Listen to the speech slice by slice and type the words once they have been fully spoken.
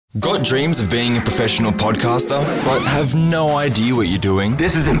Got dreams of being a professional podcaster, but have no idea what you're doing?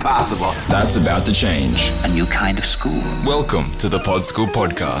 This is impossible. That's about to change. A new kind of school. Welcome to the Pod School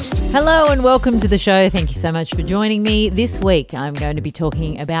Podcast. Hello and welcome to the show. Thank you so much for joining me. This week I'm going to be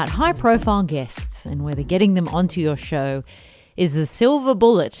talking about high-profile guests and whether getting them onto your show is the silver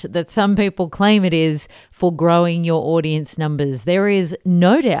bullet that some people claim it is for growing your audience numbers. There is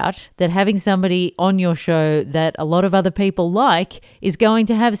no doubt that having somebody on your show that a lot of other people like is going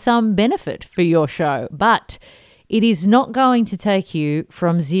to have some benefit for your show, but it is not going to take you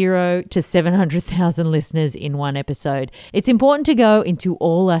from 0 to 700,000 listeners in one episode. It's important to go into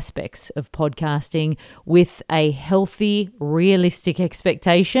all aspects of podcasting with a healthy, realistic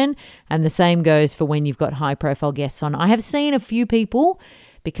expectation, and the same goes for when you've got high-profile guests on. I have seen a few people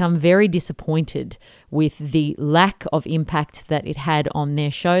become very disappointed with the lack of impact that it had on their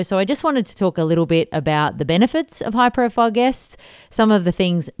show. So I just wanted to talk a little bit about the benefits of high-profile guests, some of the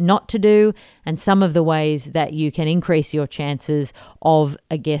things not to do, and some of the ways that you can increase your chances of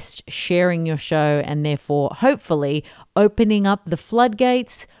a guest sharing your show and therefore hopefully opening up the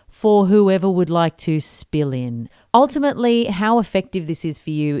floodgates for whoever would like to spill in. Ultimately, how effective this is for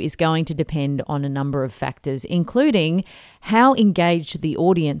you is going to depend on a number of factors, including how engaged the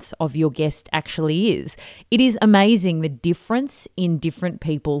audience of your guest actually is. It is amazing the difference in different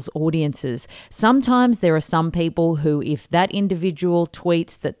people's audiences. Sometimes there are some people who, if that individual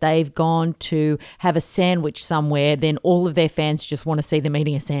tweets that they've gone to have a sandwich somewhere, then all of their fans just want to see them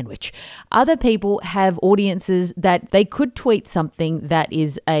eating a sandwich. Other people have audiences that they could tweet something that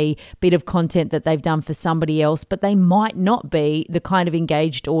is a bit of content that they've done for somebody else, but they might not be the kind of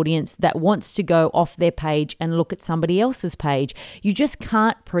engaged audience that wants to go off their page and look at somebody else's page. You just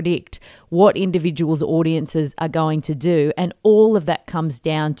can't predict what individuals' audiences are going to do, and all of that comes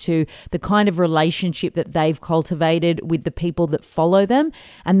down to the kind of relationship that they've cultivated with the people that follow them,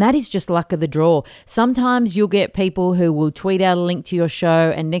 and that is just luck of the draw. Sometimes you'll get people who will tweet out a link to your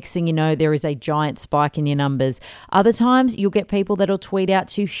show, and next thing you know, there is a giant spike in your numbers. Other times you'll get people that'll tweet out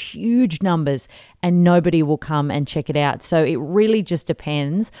to huge numbers and nobody will come and check it out. So it really just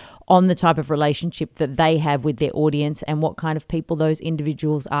depends on the type of relationship that they have with their audience and what kind of people those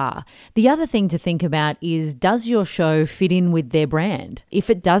individuals are. The other thing to think about is, does your show fit in with their brand? If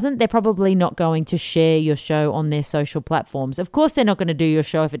it doesn't, they're probably not going to share your show on their social platforms. Of course, they're not going to do your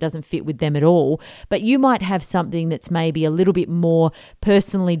show if it doesn't fit with them at all, but you might have something that's maybe a little bit more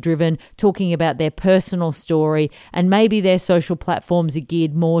personally driven, talking about their personal story, and maybe their social platforms are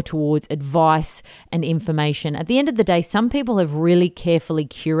geared more towards advice and information. At the end of the day, some people have really carefully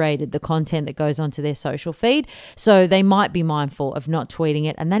curated the content that goes onto their social feed, so they might be mindful of not tweeting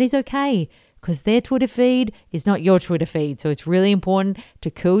it, and that is okay because their Twitter feed is not your Twitter feed. So it's really important to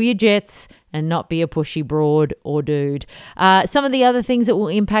cool your jets and not be a pushy broad or dude. Some of the other things that will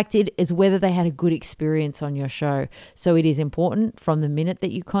impact it is whether they had a good experience on your show. So it is important from the minute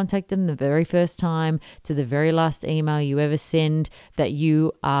that you contact them the very first time to the very last email you ever send that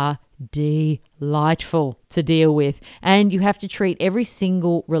you are delightful to deal with. And you have to treat every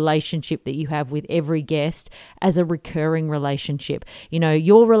single relationship that you have with every guest as a recurring relationship. You know,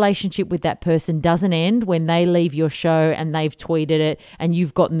 your relationship with that person doesn't end when they leave your show and they've tweeted it and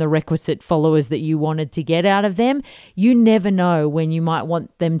you've gotten the requisite followers that you wanted to get out of them. You never know when you might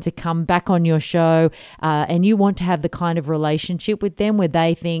want them to come back on your show, and you want to have the kind of relationship with them where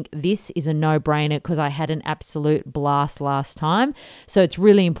they think this is a no-brainer because I had an absolute blast last time. So it's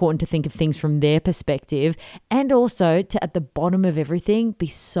really important to think of things from their perspective, and also to, at the bottom of everything, be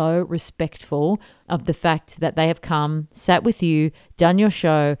so respectful of the fact that they have come, sat with you, done your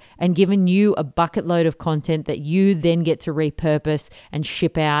show, and given you a bucket load of content that you then get to repurpose and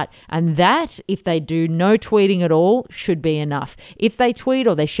ship out. And that, if they do no tweeting at all, should be enough. If they tweet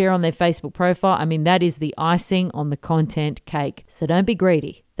or they share on their Facebook profile, I mean, that is the icing on the content cake. So don't be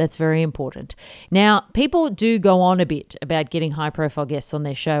greedy. That's very important. Now, people do go on a bit about getting high-profile guests on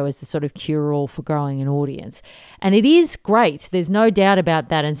their show as the sort of cure-all for growing an audience. And it is great. There's no doubt about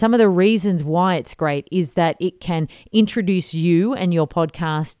that. And some of the reasons why it's great is that it can introduce you and your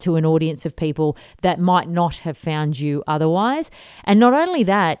podcast to an audience of people that might not have found you otherwise. And not only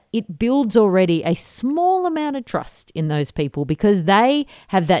that, it builds already a small amount of trust in those people because they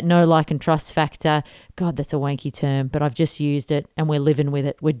have that know, like, and trust factor. God, that's a wanky term, but I've just used it and we're living with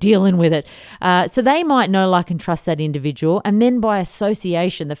it. We're we're dealing with it. So they might know, like, and trust that individual. And then by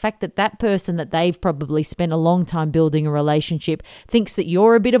association, the fact that that person that they've probably spent a long time building a relationship thinks that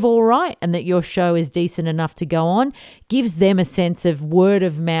you're a bit of all right and that your show is decent enough to go on, gives them a sense of word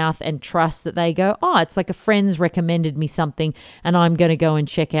of mouth and trust that they go, oh, it's like a friend's recommended me something and I'm going to go and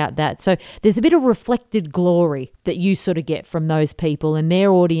check out that. So there's a bit of reflected glory that you sort of get from those people, and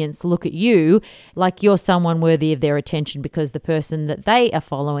their audience look at you like you're someone worthy of their attention because the person that they are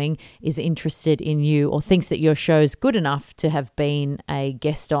following is interested in you or thinks that your show's good enough to have been a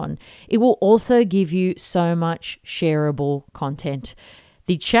guest on. It will also give you so much shareable content.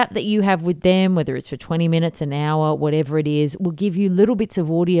 The chat that you have with them, whether it's for 20 minutes, an hour, whatever it is, will give you little bits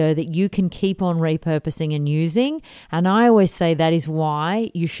of audio that you can keep on repurposing and using. And I always say that is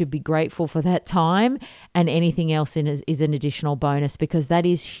why you should be grateful for that time, and anything else is an additional bonus, because that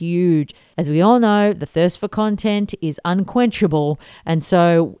is huge. As we all know, the thirst for content is unquenchable. And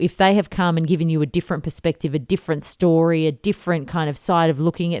so if they have come and given you a different perspective, a different story, a different kind of side of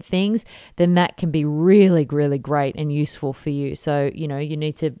looking at things, then that can be really, really great and useful for you. So, you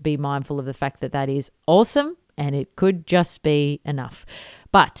need to be mindful of the fact that that is awesome and it could just be enough.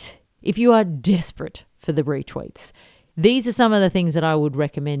 But if you are desperate for the retweets, these are some of the things that I would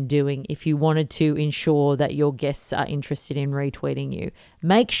recommend doing if you wanted to ensure that your guests are interested in retweeting you.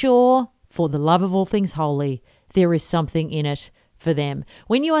 Make sure, for the love of all things holy, there is something in it for them.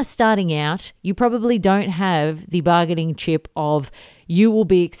 When you are starting out, you probably don't have the bargaining chip of you will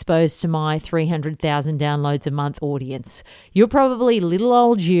be exposed to my 300,000 downloads a month audience. You're probably little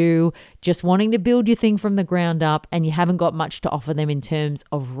old you just wanting to build your thing from the ground up, and you haven't got much to offer them in terms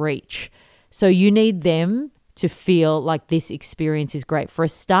of reach. So you need them to feel like this experience is great. For a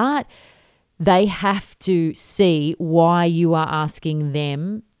start, they have to see why you are asking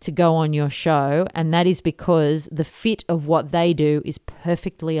them to go on your show, and that is because the fit of what they do is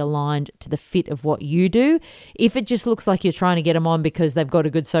perfectly aligned to the fit of what you do. If it just looks like you're trying to get them on because they've got a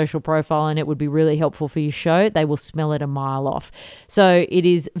good social profile and it would be really helpful for your show, they will smell it a mile off. So it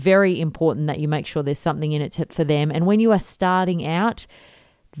is very important that you make sure there's something in it for them. And when you are starting out,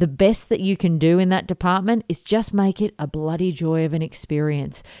 the best that you can do in that department is just make it a bloody joy of an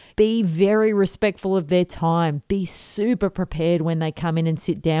experience. Be very respectful of their time. Be super prepared when they come in and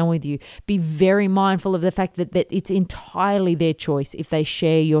sit down with you. Be very mindful of the fact that it's entirely their choice if they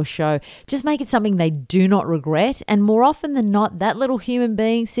share your show. Just make it something they do not regret. And more often than not, that little human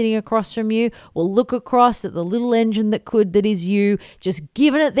being sitting across from you will look across at the little engine that is you, just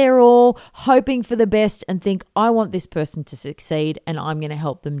giving it their all, hoping for the best, and think, I want this person to succeed and I'm going to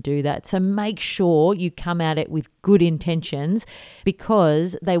help them do that. So make sure you come at it with good intentions,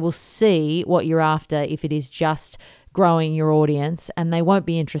 because they will see what you're after if it is just growing your audience, and they won't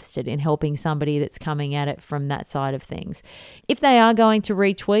be interested in helping somebody that's coming at it from that side of things. If they are going to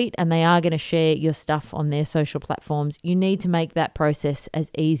retweet and they are going to share your stuff on their social platforms, you need to make that process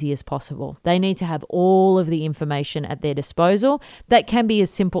as easy as possible. They need to have all of the information at their disposal. That can be as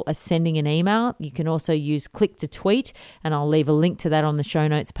simple as sending an email. You can also use click to tweet, and I'll leave a link to that on the show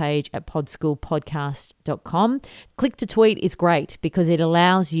notes page at podschoolpodcast.com. Click to tweet is great because it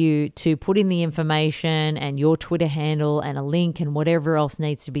allows you to put in the information and your Twitter handle and a link and whatever else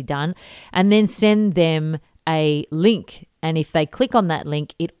needs to be done, and then send them a link. And if they click on that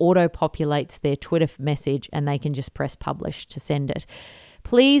link, it auto-populates their Twitter message and they can just press publish to send it.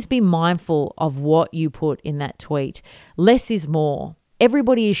 Please be mindful of what you put in that tweet. Less is more.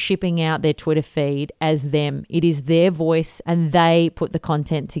 Everybody is shipping out their Twitter feed as them. It is their voice and they put the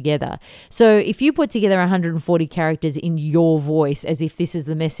content together. So if you put together 140 characters in your voice as if this is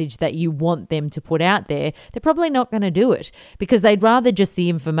the message that you want them to put out there, they're probably not going to do it because they'd rather just the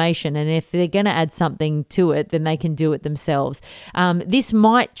information. And if they're going to add something to it, then they can do it themselves. This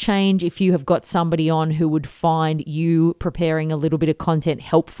might change if you have got somebody on who would find you preparing a little bit of content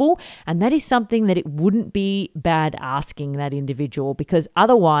helpful. And that is something that it wouldn't be bad asking that individual, because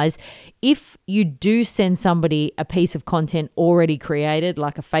otherwise, if you do send somebody a piece of content already created,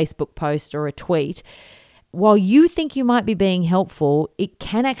 like a Facebook post or a tweet, while you think you might be being helpful, it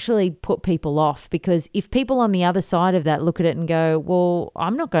can actually put people off, because if people on the other side of that look at it and go, well,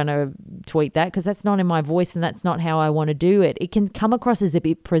 I'm not going to tweet that because that's not in my voice and that's not how I want to do it, it can come across as a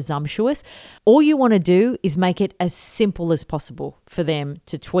bit presumptuous. All you want to do is make it as simple as possible for them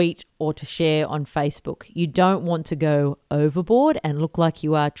to tweet or to share on Facebook. You don't want to go overboard and look like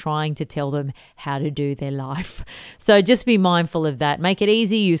you are trying to tell them how to do their life. So just be mindful of that. Make it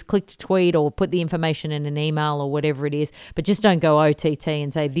easy. Use click to tweet or put the information in an email or whatever it is, but just don't go OTT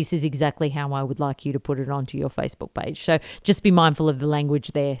and say, this is exactly how I would like you to put it onto your Facebook page. So just be mindful of the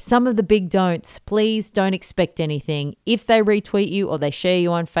language there. Some of the big don'ts, please don't expect anything. If they retweet you or they share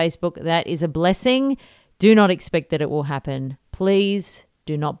you on Facebook, that is a blessing. Do not expect that it will happen. Please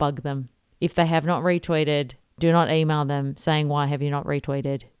do not bug them. If they have not retweeted, do not email them saying, why have you not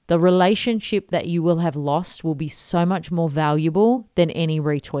retweeted? The relationship that you will have lost will be so much more valuable than any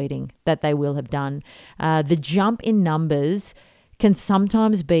retweeting that they will have done. The jump in numbers can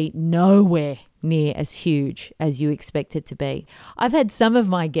sometimes be nowhere near as huge as you expect it to be. I've had some of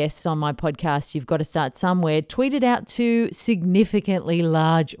my guests on my podcast, You've Got to Start Somewhere, tweeted out to significantly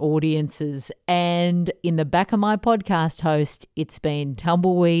large audiences. And in the back of my podcast host, it's been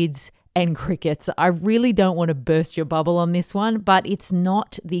tumbleweeds and crickets. I really don't want to burst your bubble on this one, but it's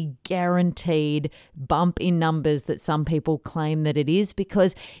not the guaranteed bump in numbers that some people claim that it is,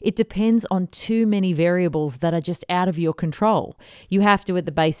 because it depends on too many variables that are just out of your control. You have to, at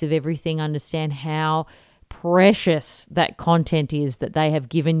the base of everything, understand how precious that content is that they have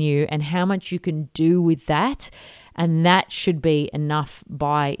given you and how much you can do with that. And that should be enough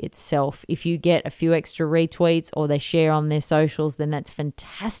by itself. If you get a few extra retweets or they share on their socials, then that's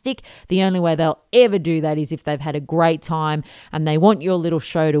fantastic. The only way they'll ever do that is if they've had a great time and they want your little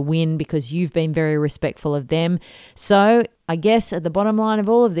show to win because you've been very respectful of them. So I guess at the bottom line of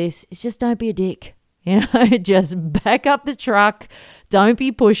all of this is just don't be a dick. Just back up the truck. Don't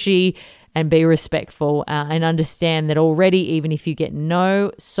be pushy. And be respectful and understand that already, even if you get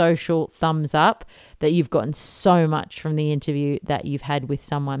no social thumbs up, that you've gotten so much from the interview that you've had with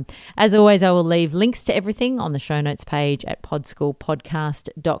someone. As always, I will leave links to everything on the show notes page at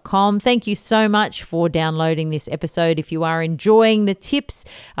podschoolpodcast.com. Thank you so much for downloading this episode. If you are enjoying the tips,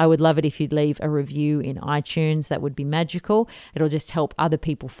 I would love it if you'd leave a review in iTunes. That would be magical. It'll just help other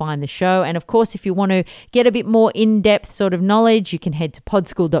people find the show. And of course, if you want to get a bit more in-depth sort of knowledge, you can head to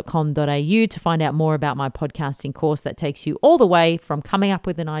podschool.com.au to find out more about my podcasting course that takes you all the way from coming up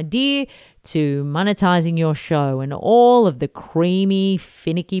with an idea to monetizing your show and all of the creamy,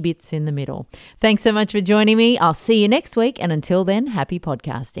 finicky bits in the middle. Thanks so much for joining me. I'll see you next week. And until then, happy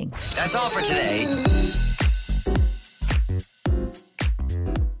podcasting. That's all for today.